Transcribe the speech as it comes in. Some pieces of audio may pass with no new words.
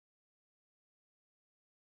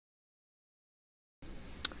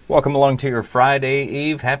Welcome along to your Friday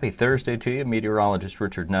Eve. Happy Thursday to you. Meteorologist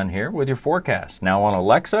Richard Nunn here with your forecast. Now on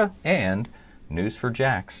Alexa and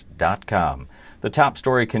news4jax.com. The top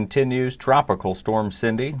story continues. Tropical Storm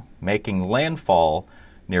Cindy making landfall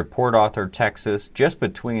near Port Arthur, Texas, just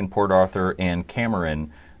between Port Arthur and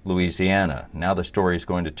Cameron, Louisiana. Now the story is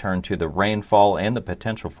going to turn to the rainfall and the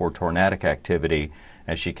potential for tornadic activity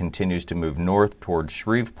as she continues to move north towards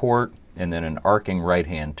Shreveport, and then an arcing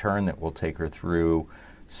right-hand turn that will take her through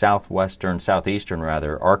southeastern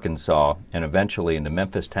Arkansas, and eventually into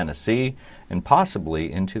Memphis, Tennessee, and possibly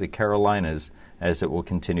into the Carolinas as it will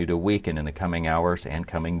continue to weaken in the coming hours and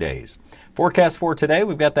coming days. Forecast for today,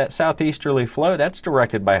 we've got that southeasterly flow. That's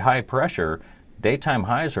directed by high pressure. Daytime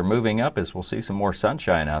highs are moving up as we'll see some more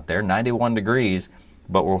sunshine out there, 91 degrees,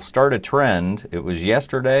 but we'll start a trend. It was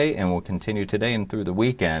yesterday and will continue today and through the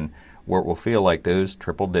weekend where it will feel like those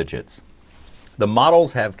triple digits. The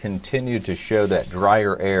models have continued to show that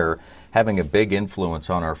drier air having a big influence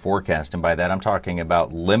on our forecast, and by that I'm talking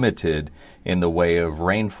about limited in the way of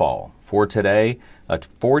rainfall. For today, a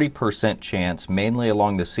 40% chance mainly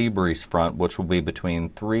along the sea breeze front, which will be between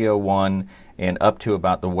 301 and up to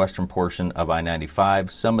about the western portion of I-95.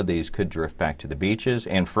 Some of these could drift back to the beaches,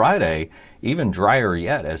 and Friday even drier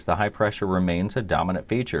yet as the high pressure remains a dominant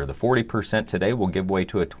feature. The 40% today will give way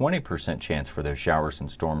to a 20% chance for those showers and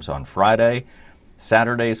storms on Friday.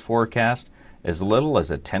 Saturday's forecast, as little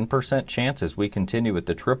as a 10% chance as we continue with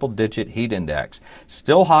the triple-digit heat index.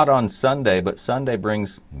 Still hot on Sunday, but Sunday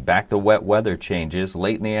brings back the wet weather changes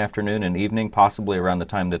late in the afternoon and evening, possibly around the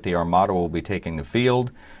time that the Armada will be taking the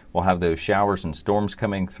field. We'll have those showers and storms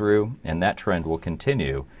coming through, and that trend will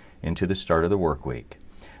continue into the start of the work week.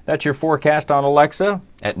 That's your forecast on Alexa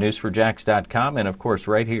at news4jax.com and, of course,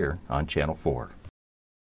 right here on Channel 4.